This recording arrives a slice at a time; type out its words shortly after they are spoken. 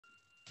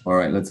All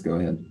right, let's go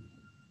ahead.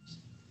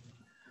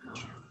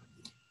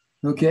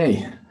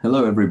 Okay,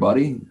 hello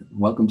everybody.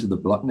 Welcome to the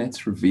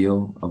Blocknet's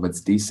reveal of its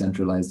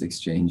decentralized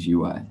exchange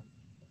UI.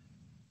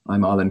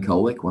 I'm Arlen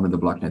Kolwick, one of the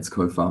Blocknet's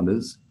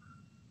co-founders,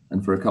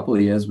 and for a couple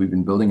of years we've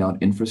been building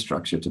out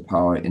infrastructure to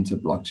power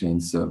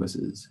inter-blockchain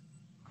services.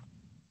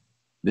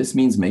 This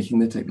means making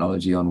the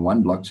technology on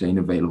one blockchain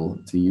available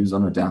to use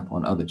on or dApp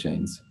on other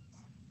chains.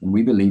 And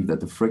we believe that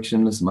the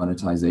frictionless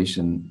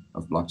monetization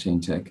of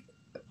blockchain tech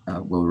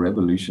will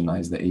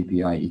revolutionize the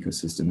API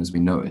ecosystem as we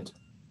know it.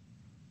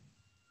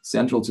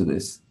 Central to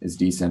this is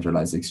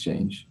decentralized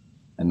exchange,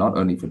 and not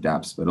only for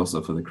dApps, but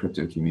also for the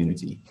crypto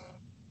community.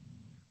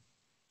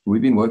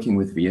 We've been working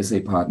with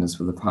VSA partners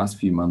for the past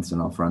few months on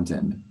our front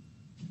end.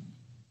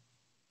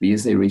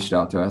 VSA reached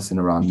out to us in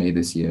around May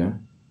this year,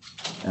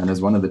 and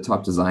as one of the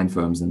top design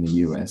firms in the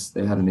US,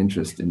 they had an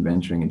interest in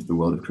venturing into the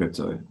world of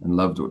crypto and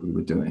loved what we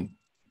were doing.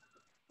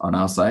 On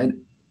our side,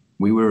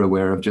 we were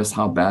aware of just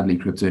how badly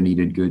crypto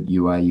needed good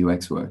UI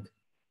UX work,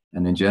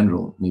 and in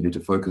general, needed to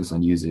focus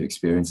on user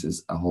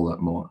experiences a whole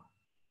lot more.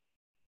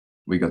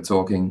 We got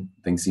talking,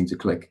 things seemed to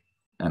click,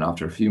 and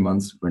after a few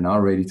months, we're now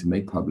ready to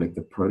make public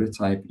the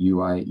prototype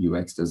UI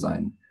UX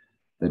design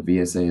that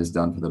VSA has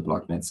done for the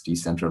Blocknet's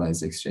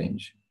decentralized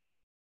exchange.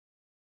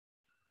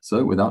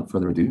 So without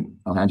further ado,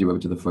 I'll hand you over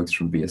to the folks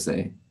from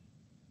VSA.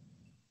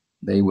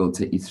 They will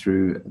take you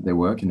through their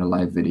work in a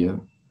live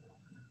video,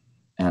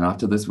 and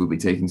after this, we'll be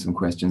taking some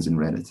questions in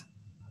Reddit.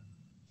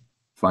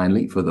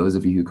 Finally, for those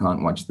of you who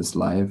can't watch this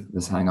live,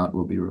 this Hangout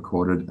will be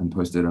recorded and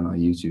posted on our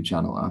YouTube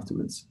channel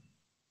afterwards.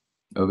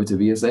 Over to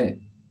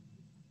VSA.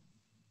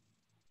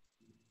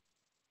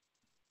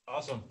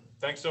 Awesome.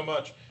 Thanks so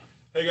much.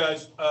 Hey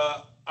guys,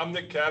 I'm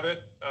Nick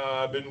Cabot.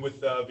 I've been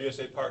with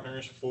VSA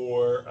Partners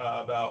for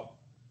about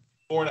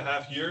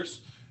 4.5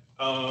 years,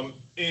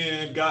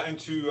 and got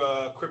into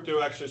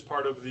crypto actually as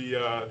part of the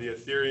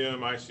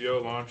Ethereum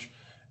ICO launch,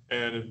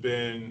 and have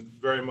been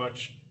very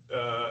much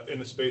in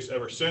the space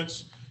ever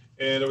since.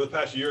 And over the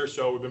past year or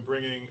so, we've been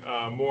bringing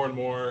more and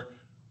more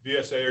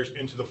VSAers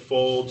into the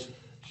fold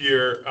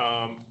here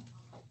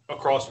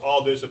across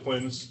all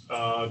disciplines,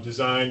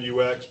 design,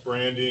 UX,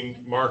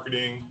 branding,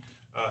 marketing,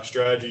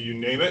 strategy, you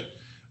name it.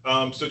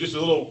 So just a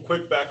little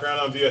quick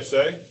background on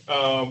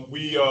VSA.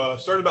 We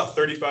started about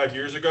 35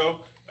 years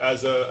ago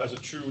as a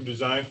true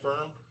design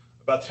firm.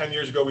 About 10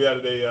 years ago, we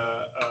added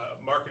a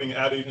marketing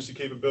ad agency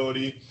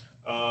capability,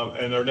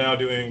 and are now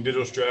doing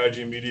digital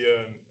strategy,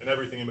 media, and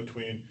everything in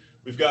between.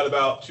 We've got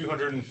about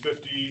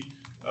 250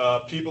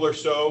 people or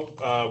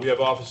so. We have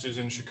offices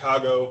in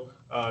Chicago,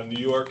 New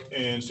York,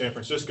 and San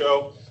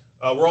Francisco.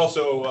 We're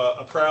also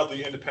a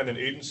proudly independent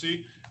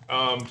agency.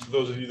 For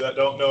those of you that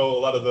don't know, a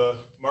lot of the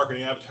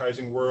marketing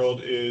advertising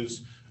world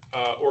is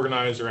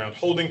organized around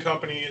holding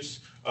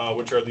companies,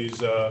 which are these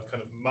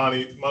kind of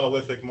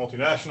monolithic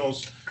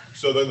multinationals.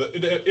 So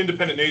the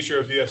independent nature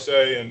of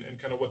VSA and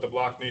kind of what the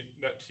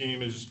Blocknet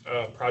team is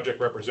project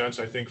represents,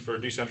 I think, for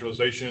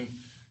decentralization,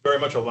 very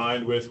much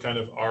aligned with kind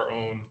of our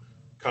own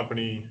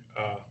company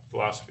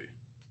philosophy.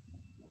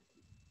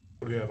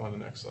 What do we have on the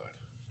next slide?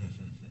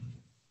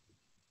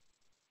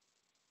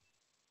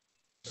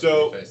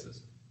 So,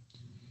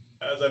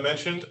 as I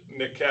mentioned,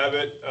 Nick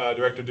Cabot,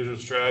 Director of Digital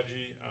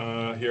Strategy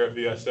here at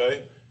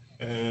VSA,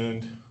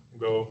 and we'll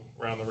go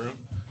around the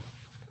room.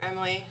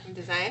 Emily from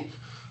Design.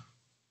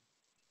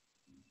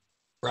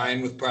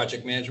 Brian with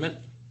Project Management.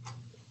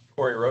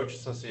 Corey Roach,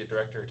 Associate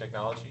Director of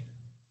Technology.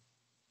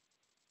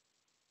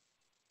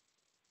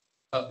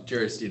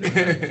 Jerry Stevens,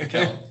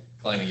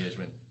 Client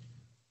Engagement.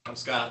 I'm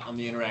Scott. I'm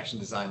the Interaction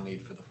Design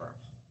Lead for the firm.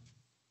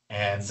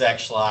 And Zach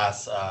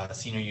Schloss,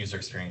 Senior User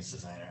Experience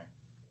Designer.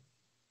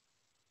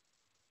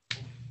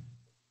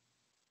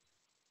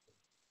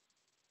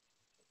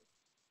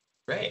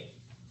 Great.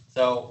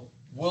 So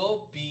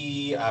we'll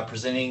be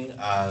presenting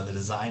the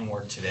design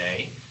work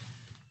today.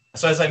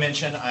 So as I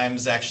mentioned, I'm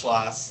Zach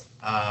Schloss.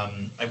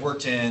 I've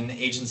worked in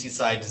agency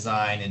side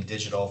design and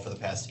digital for the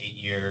past 8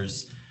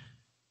 years.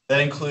 That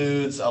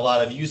includes a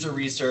lot of user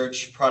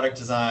research, product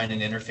design,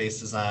 and interface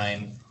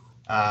design.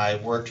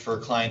 I've worked for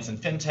clients in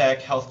fintech,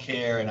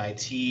 healthcare, and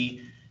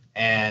IT,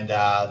 and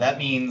that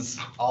means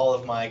all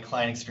of my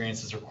client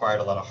experiences required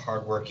a lot of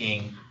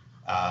hardworking,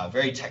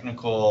 very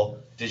technical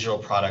digital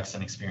products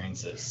and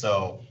experiences.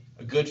 So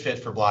a good fit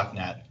for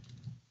Blocknet.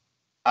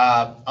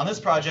 On this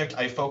project,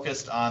 I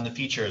focused on the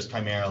features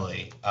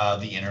primarily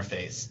of the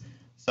interface.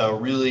 So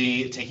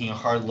really taking a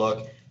hard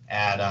look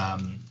at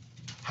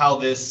how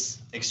this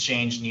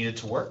exchange needed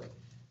to work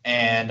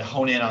and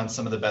hone in on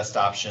some of the best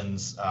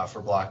options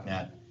for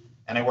Blocknet.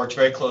 And I worked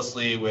very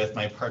closely with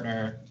my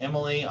partner,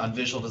 Emily, on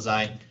visual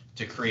design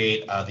to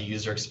create the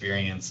user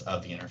experience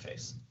of the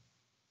interface.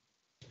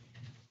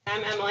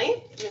 I'm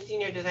Emily. I'm a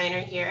senior designer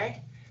here.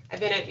 I've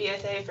been at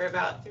VSA for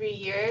about 3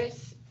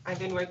 years. I've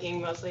been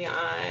working mostly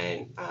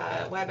on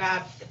web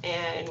apps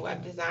and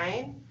web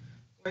design,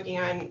 working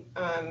on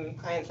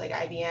clients like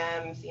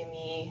IBM,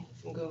 CME,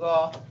 some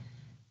Google.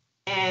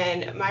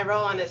 And my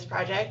role on this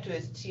project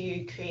was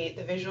to create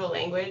the visual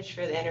language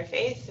for the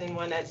interface and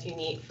one that's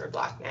unique for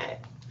Blocknet.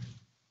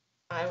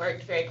 I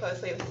worked very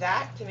closely with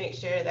Zach to make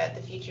sure that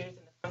the features and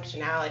the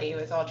functionality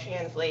was all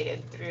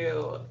translated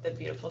through the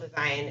beautiful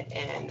design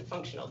and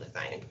functional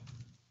design.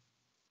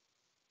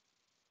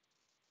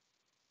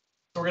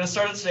 So we're going to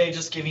start today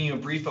just giving you a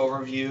brief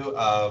overview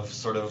of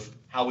sort of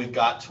how we've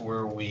got to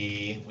where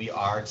we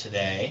are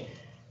today,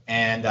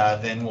 and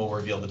then we'll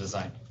reveal the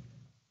design.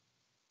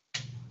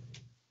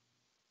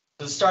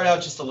 To start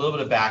out, just a little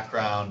bit of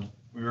background.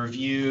 We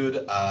reviewed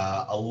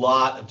a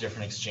lot of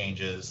different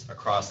exchanges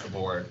across the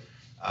board,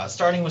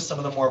 starting with some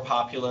of the more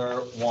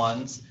popular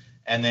ones,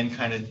 and then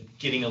kind of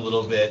getting a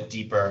little bit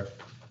deeper.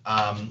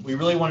 We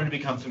really wanted to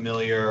become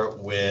familiar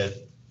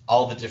with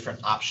all the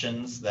different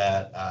options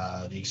that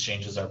the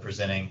exchanges are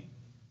presenting.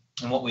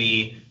 And what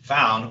we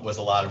found was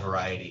a lot of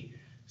variety.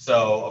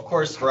 So of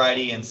course,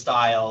 variety in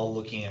style,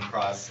 looking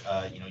across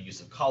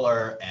use of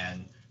color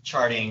and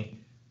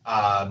charting,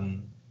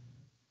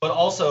 but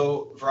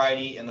also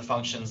variety in the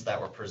functions that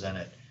were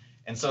presented.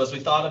 And so as we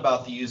thought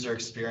about the user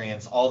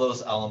experience, all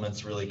those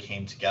elements really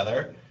came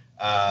together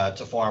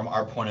to form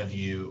our point of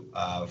view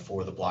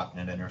for the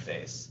Blocknet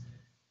interface.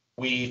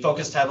 We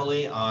focused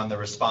heavily on the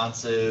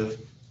responsive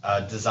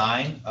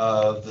design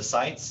of the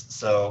sites,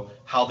 so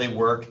how they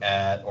work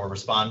at or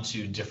respond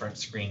to different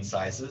screen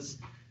sizes,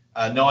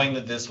 knowing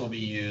that this will be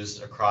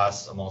used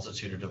across a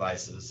multitude of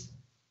devices.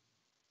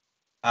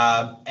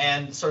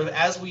 And sort of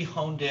as we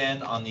honed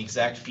in on the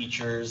exact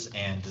features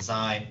and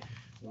design,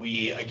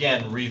 we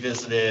again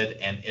revisited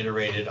and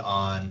iterated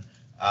on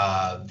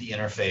the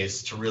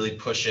interface to really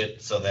push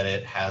it so that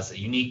it has a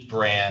unique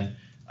brand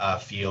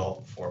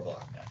feel for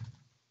Blocknet.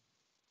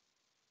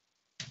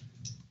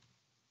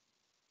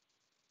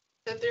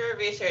 So through our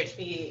research,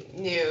 we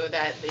knew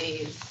that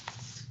these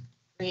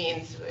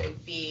screens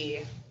would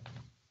be.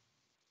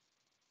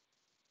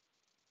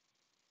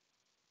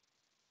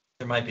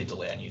 There might be a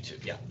delay on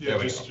YouTube. Yeah. Yeah, there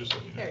we just go.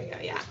 There we go,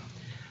 yeah.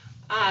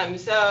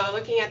 So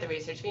looking at the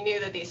research, we knew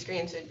that these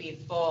screens would be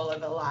full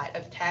of a lot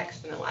of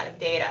text and a lot of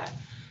data.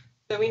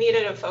 So we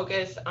needed to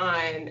focus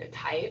on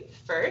type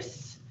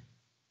first.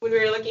 When we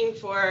were looking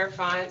for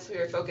fonts, we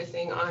were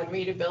focusing on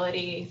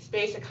readability,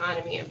 space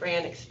economy, and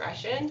brand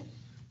expression.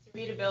 So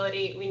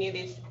readability, we knew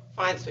these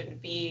fonts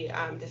would be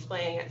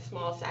displaying at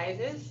small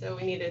sizes, so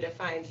we needed to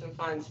find some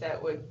fonts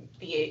that would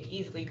be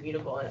easily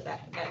readable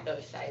at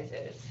those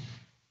sizes.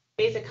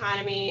 Space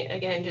economy,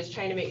 again, just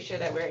trying to make sure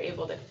that we're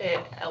able to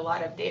fit a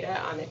lot of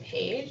data on the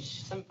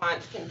page. Some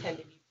fonts can tend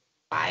to be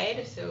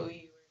wide, so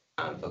we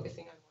were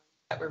focusing on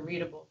ones that were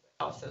readable,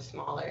 but also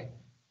smaller.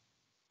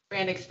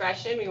 Brand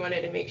expression, we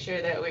wanted to make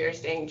sure that we were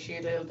staying true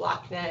to the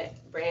Blocknet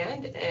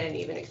brand and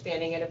even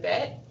expanding it a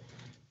bit.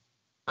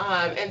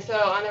 And so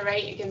on the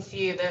right, you can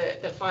see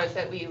the fonts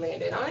that we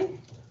landed on.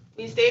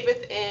 We stayed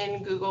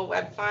within Google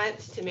Web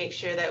Fonts to make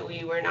sure that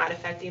we were not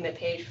affecting the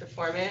page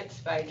performance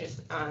by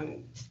just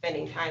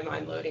spending time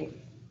on loading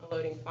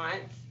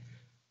fonts.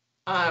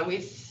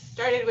 We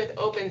started with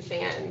Open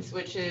Sans,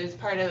 which is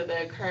part of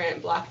the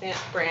current Blocknet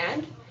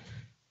brand.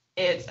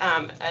 It's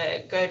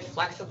a good,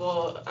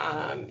 flexible,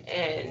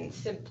 and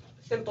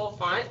simple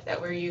font that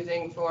we're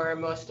using for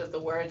most of the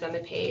words on the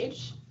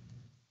page.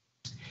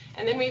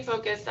 And then we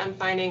focused on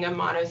finding a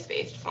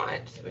monospaced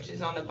font, which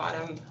is on the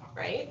bottom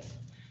right.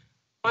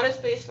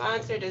 Monospaced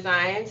fonts are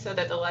designed so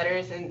that the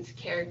letters and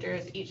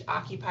characters each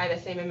occupy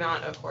the same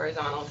amount of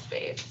horizontal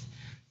space.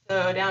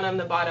 So down on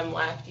the bottom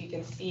left, you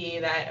can see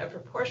that a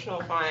proportional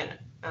font,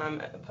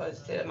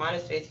 opposed to a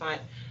monospaced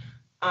font,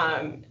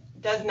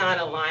 does not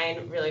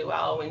align really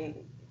well when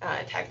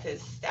text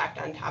is stacked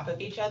on top of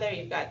each other.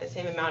 You've got the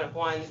same amount of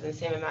ones and the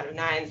same amount of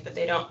nines, but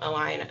they don't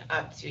align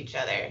up to each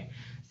other.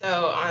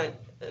 So on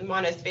the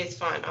monospaced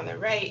font on the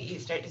right, you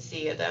start to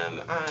see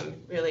them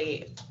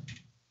really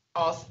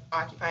all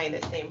occupying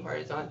the same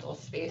horizontal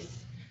space.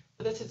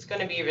 So this is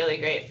going to be really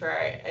great for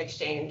our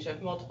exchange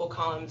of multiple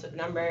columns of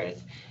numbers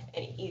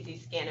and easy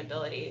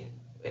scannability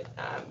with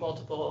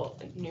multiple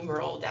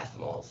numeral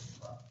decimals.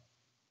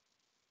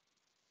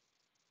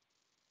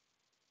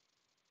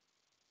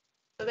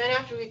 So then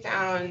after we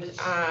found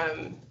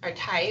our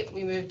type,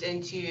 we moved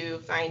into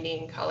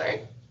finding color.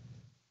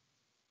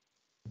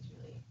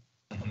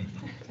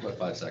 About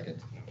 5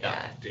 seconds.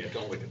 Yeah. Yeah,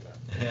 don't look at that.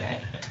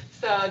 Okay.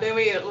 So then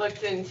we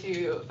looked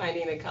into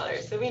finding the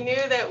colors. So we knew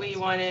that we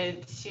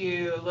wanted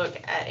to look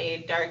at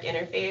a dark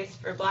interface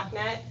for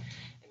Blocknet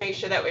and make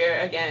sure that we were,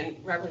 again,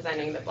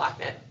 representing the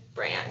Blocknet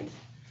brand.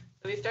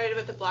 So we started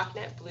with the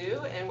Blocknet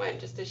blue and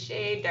went just a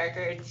shade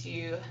darker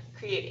to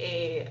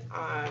create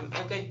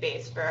a good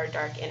base for our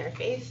dark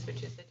interface,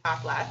 which is the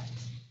top left.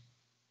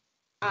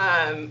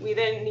 We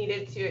then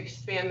needed to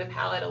expand the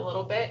palette a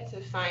little bit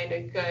to find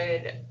a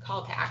good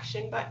call to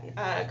action button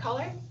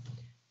color.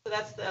 So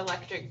that's the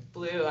electric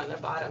blue on the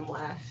bottom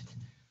left.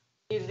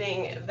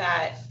 Using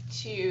that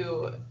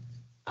to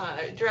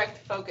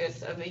direct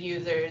focus of the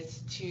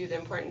users to the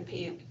important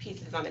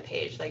pieces on the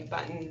page, like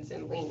buttons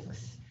and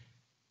links.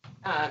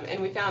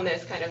 And we found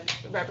this kind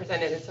of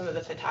represented in some of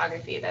the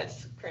photography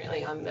that's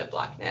currently on the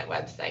Blocknet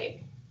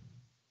website.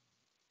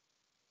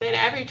 Then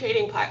every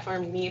trading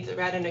platform needs a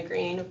red and a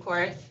green, of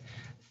course.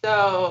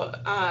 So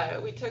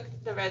we took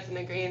the reds and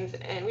the greens,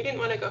 and we didn't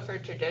want to go for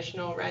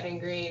traditional red and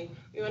green.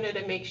 We wanted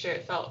to make sure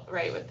it felt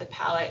right with the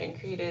palette,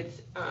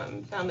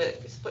 and found the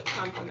split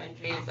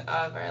complementaries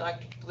of our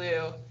electric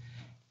blue,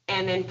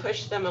 and then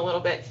pushed them a little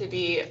bit to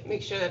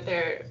make sure that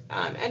they're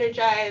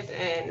energized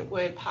and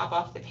would pop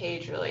off the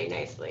page really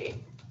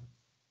nicely.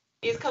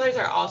 These colors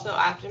are also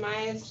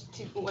optimized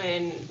to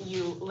when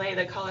you lay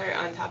the color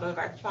on top of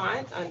our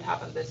font, on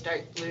top of this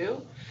dark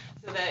blue,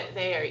 so that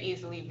they are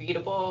easily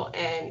readable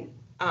and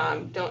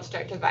don't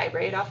start to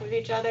vibrate off of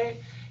each other.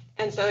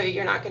 And so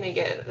you're not going to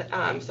get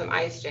some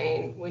eye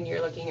strain when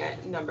you're looking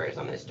at numbers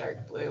on this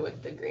dark blue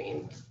with the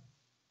greens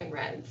and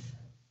reds.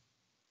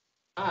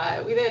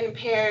 We then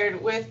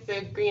paired with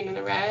the green and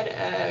the red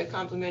a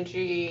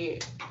complementary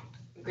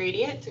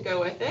gradient to go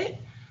with it.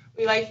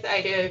 We liked the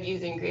idea of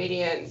using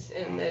gradients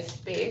in this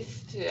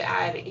space to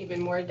add even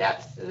more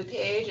depth to the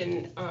page,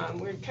 and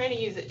we're trying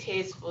to use it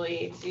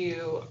tastefully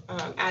to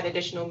add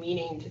additional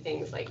meaning to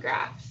things like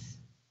graphs.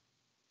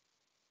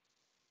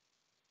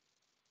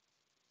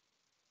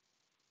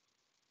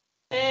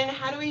 And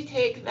how do we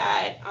take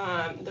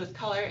those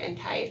color and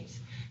types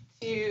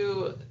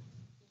to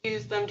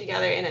use them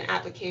together in an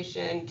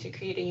application to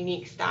create a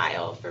unique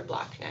style for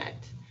Blocknet?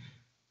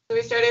 So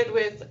we started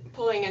with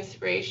pulling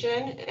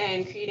inspiration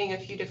and creating a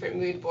few different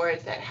mood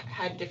boards that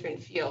had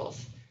different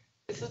feels.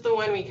 This is the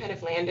one we kind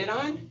of landed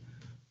on.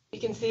 You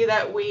can see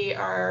that we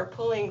are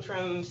pulling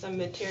from some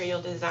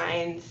material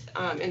designs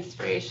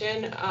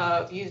inspiration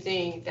of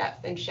using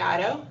depth and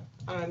shadow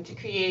to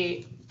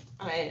create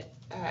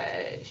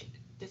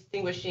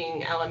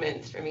distinguishing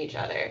elements from each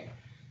other.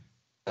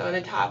 So in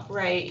the top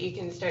right, you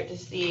can start to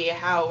see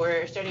how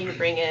we're starting to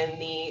bring in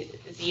the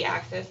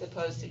z-axis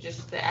opposed to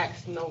just the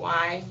x and the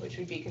y, which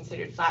would be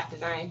considered flat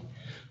design.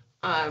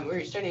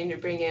 We're starting to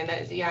bring in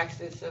that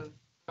z-axis of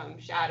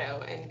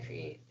shadow and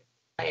create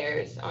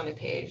layers on the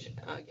page,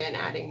 again,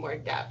 adding more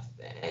depth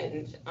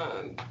and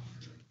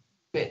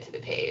movement to the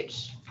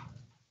page.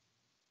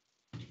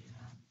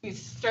 We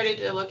started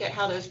to look at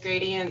how those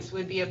gradients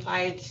would be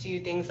applied to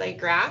things like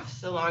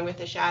graphs along with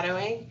the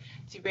shadowing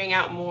to bring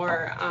out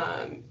more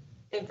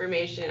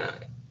information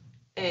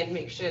and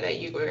make sure that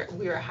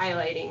we were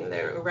highlighting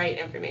the right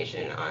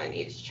information on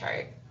each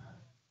chart.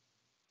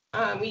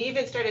 We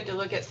even started to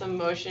look at some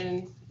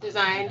motion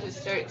design to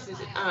start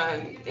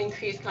to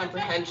increase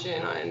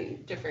comprehension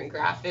on different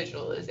graph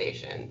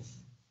visualizations.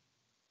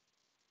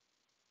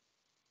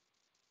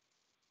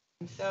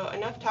 So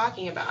enough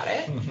talking about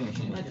it.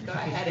 Let's go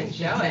ahead and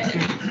show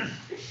it.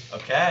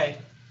 Okay.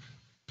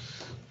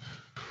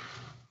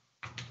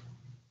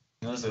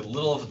 There's a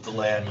little of a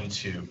delay on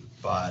YouTube,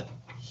 but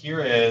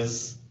here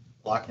is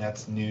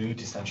Blocknet's new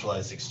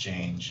decentralized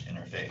exchange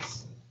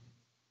interface.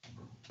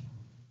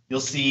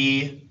 You'll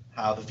see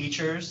how the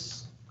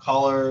features,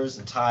 colors,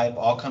 and type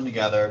all come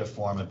together to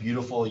form a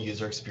beautiful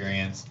user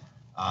experience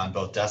on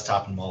both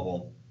desktop and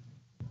mobile.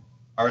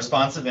 Our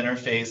responsive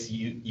interface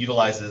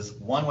utilizes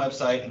one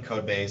website and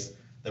code base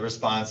that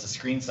responds to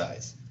screen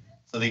size,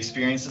 so the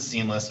experience is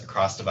seamless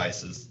across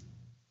devices.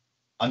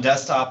 On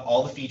desktop,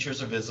 all the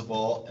features are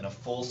visible in a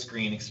full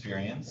screen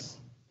experience.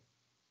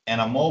 And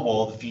on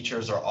mobile, the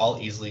features are all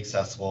easily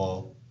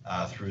accessible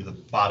through the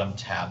bottom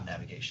tab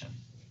navigation.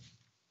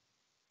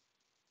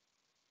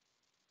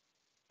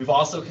 We've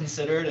also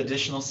considered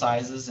additional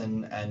sizes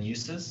and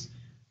uses,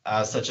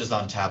 such as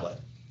on tablet.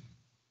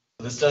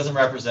 This doesn't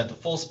represent the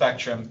full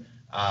spectrum,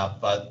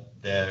 but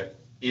there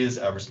is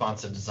a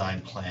responsive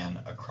design plan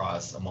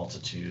across a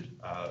multitude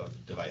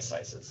of device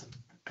sizes.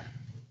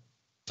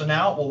 So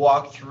now we'll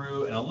walk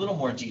through in a little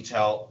more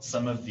detail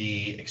some of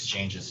the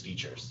exchange's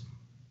features.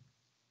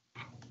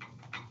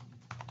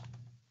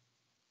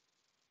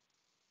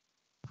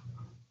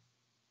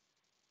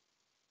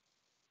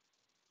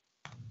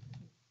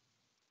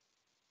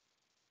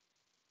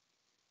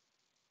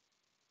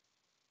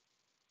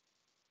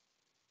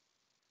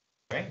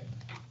 Okay.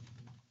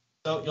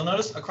 So you'll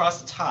notice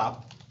across the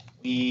top,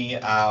 we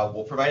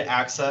will provide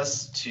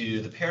access to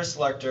the pair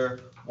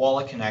selector,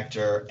 wallet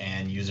connector,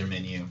 and user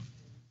menu.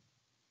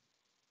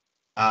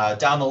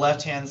 Down the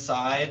left-hand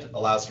side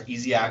allows for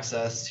easy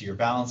access to your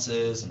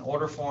balances and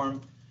order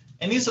form.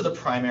 And these are the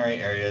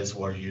primary areas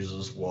where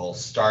users will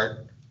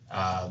start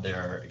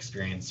their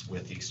experience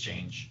with the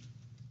exchange.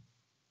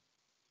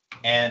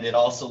 And it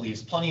also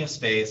leaves plenty of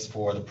space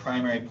for the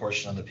primary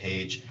portion of the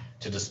page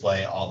to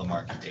display all the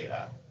market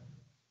data.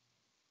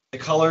 The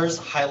colors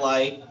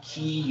highlight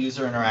key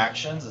user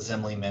interactions, as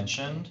Emily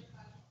mentioned.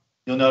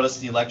 You'll notice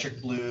the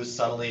electric blue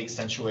subtly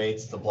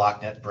accentuates the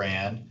Blocknet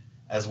brand,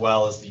 as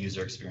well as the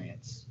user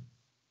experience.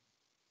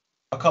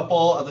 A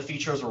couple of the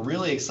features we're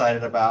really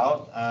excited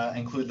about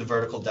include the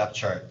vertical depth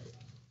chart.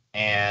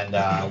 And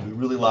we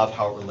really love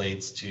how it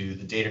relates to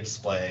the data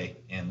display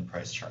in the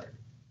price chart.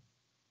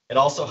 It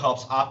also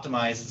helps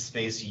optimize the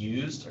space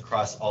used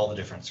across all the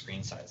different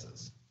screen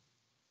sizes.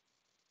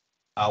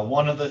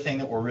 One other thing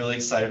that we're really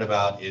excited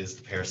about is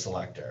the pair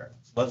selector.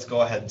 So let's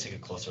go ahead and take a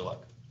closer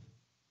look.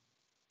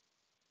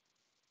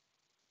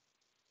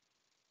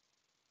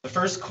 The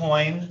first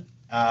coin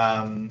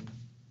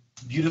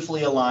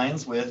beautifully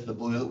aligns with the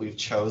blue that we've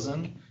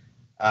chosen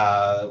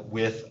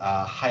with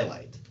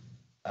highlight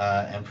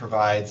and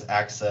provides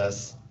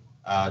access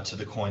to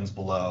the coins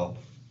below.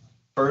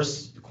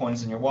 First, the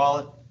coins in your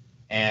wallet,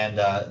 and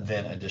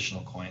then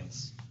additional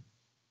coins.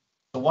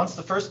 So once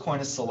the first coin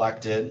is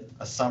selected,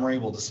 a summary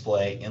will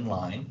display in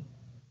line.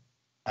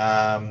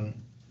 And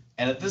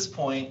at this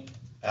point,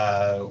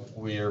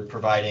 we're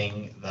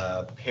providing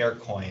the pair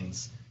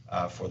coins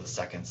for the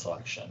second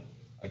selection,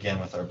 again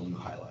with our blue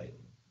highlight.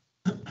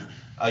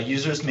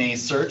 Users may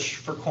search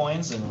for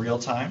coins in real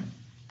time.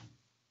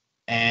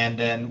 And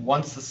then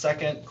once the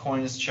second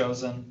coin is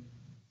chosen,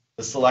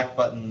 the select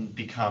button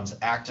becomes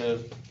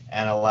active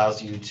and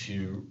allows you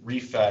to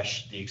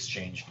refresh the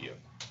exchange view.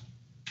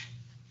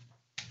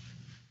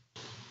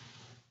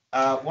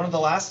 One of the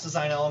last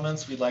design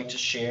elements we'd like to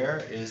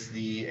share is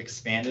the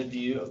expanded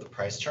view of the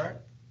price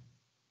chart.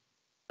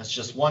 It's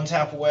just one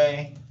tap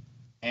away,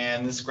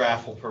 and this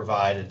graph will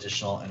provide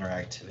additional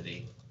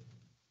interactivity.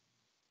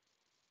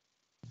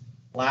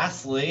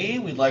 Lastly,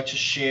 we'd like to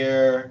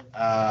share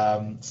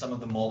some of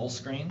the mobile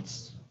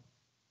screens.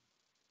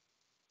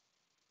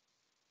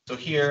 So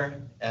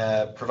here,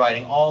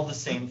 providing all the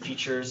same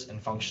features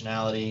and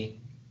functionality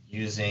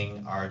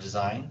using our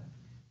design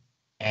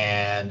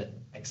and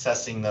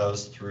accessing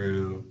those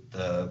through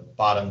the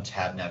bottom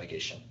tab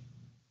navigation.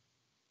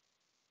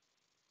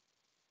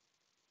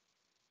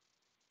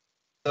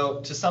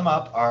 So to sum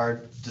up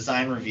our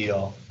design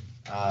reveal,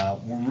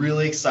 we're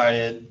really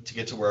excited to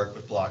get to work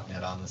with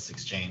Blocknet on this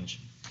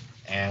exchange,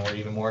 and we're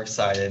even more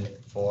excited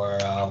for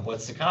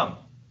what's to come.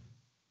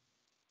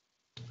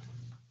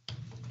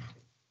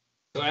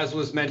 So as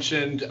was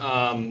mentioned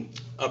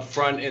up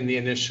front in the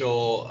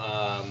initial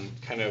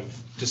kind of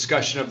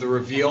discussion of the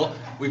reveal,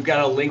 we've got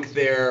a link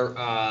there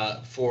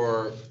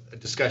for a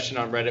discussion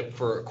on Reddit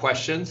for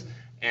questions,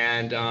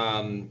 and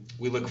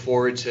we look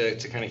forward to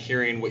kind of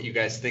hearing what you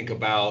guys think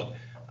about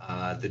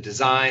the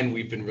design.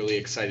 We've been really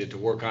excited to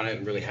work on it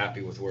and really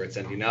happy with where it's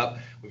ending up.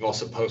 We've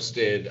also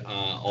posted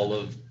all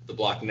of the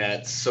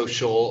Blocknet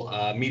social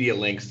media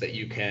links that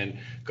you can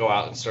go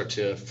out and start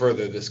to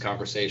further this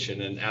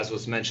conversation. And as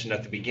was mentioned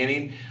at the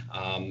beginning,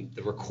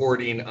 the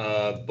recording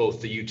of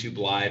both the YouTube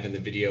Live and the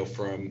video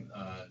from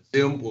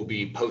Zoom will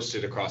be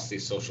posted across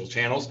these social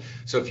channels.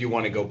 So if you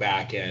want to go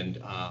back and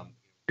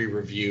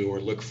re-review or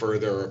look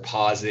further or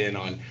pause in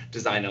on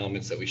design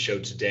elements that we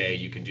showed today,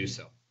 you can do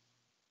so.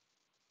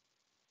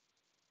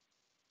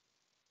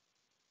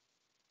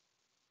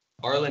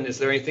 Arlen, is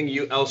there anything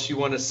else you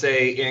want to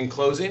say in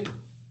closing?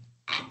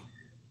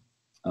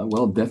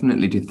 Well,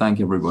 definitely to thank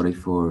everybody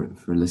for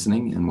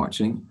listening and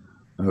watching.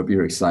 I hope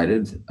you're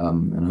excited,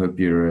 and I hope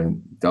you're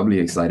doubly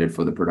excited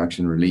for the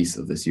production release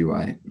of this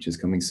UI, which is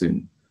coming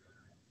soon.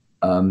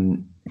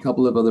 A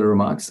couple of other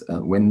remarks.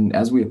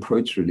 As we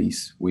approach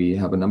release, we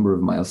have a number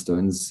of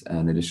milestones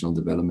and additional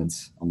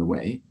developments on the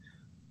way.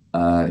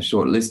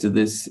 Short list of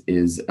this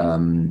is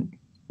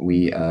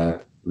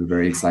we're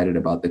very excited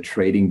about the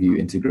TradingView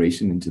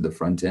integration into the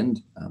front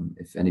end.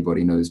 If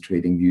anybody knows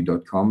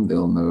tradingview.com,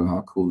 they'll know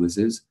how cool this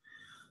is.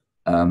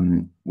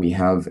 We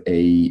have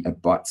a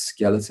bot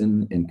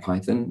skeleton in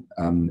Python.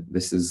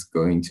 This is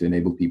going to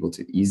enable people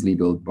to easily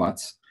build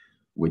bots,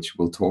 which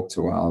will talk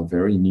to our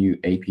very new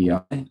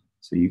API.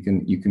 So you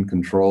can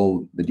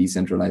control the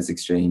decentralized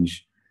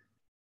exchange,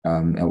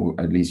 or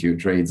at least your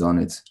trades on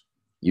it,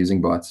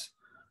 using bots.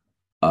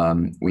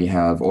 We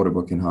have order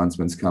book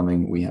enhancements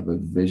coming. We have a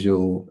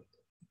visual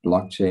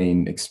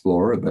blockchain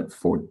explorer, but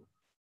for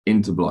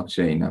into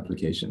blockchain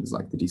applications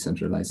like the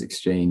decentralized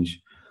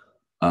exchange.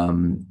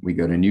 We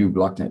got a new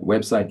Blocknet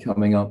website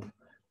coming up.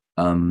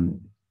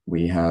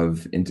 We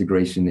have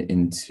integration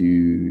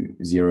into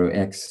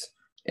 0x,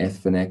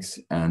 Ethfinex,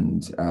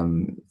 and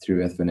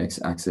through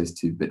Ethfinex access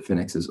to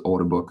Bitfinex's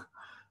order book.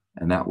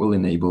 And that will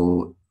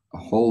enable a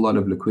whole lot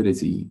of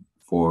liquidity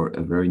for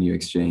a very new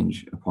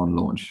exchange upon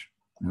launch.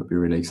 I hope you're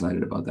really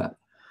excited about that.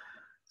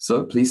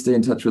 So please stay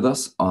in touch with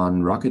us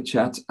on Rocket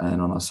Chat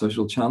and on our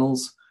social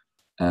channels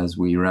as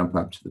we ramp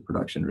up to the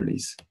production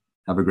release.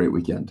 Have a great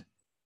weekend.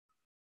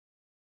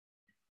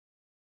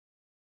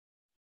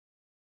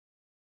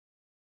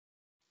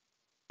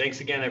 Thanks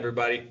again,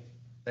 everybody.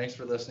 Thanks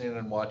for listening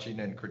and watching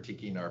and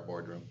critiquing our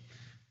boardroom.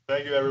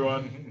 Thank you,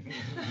 everyone.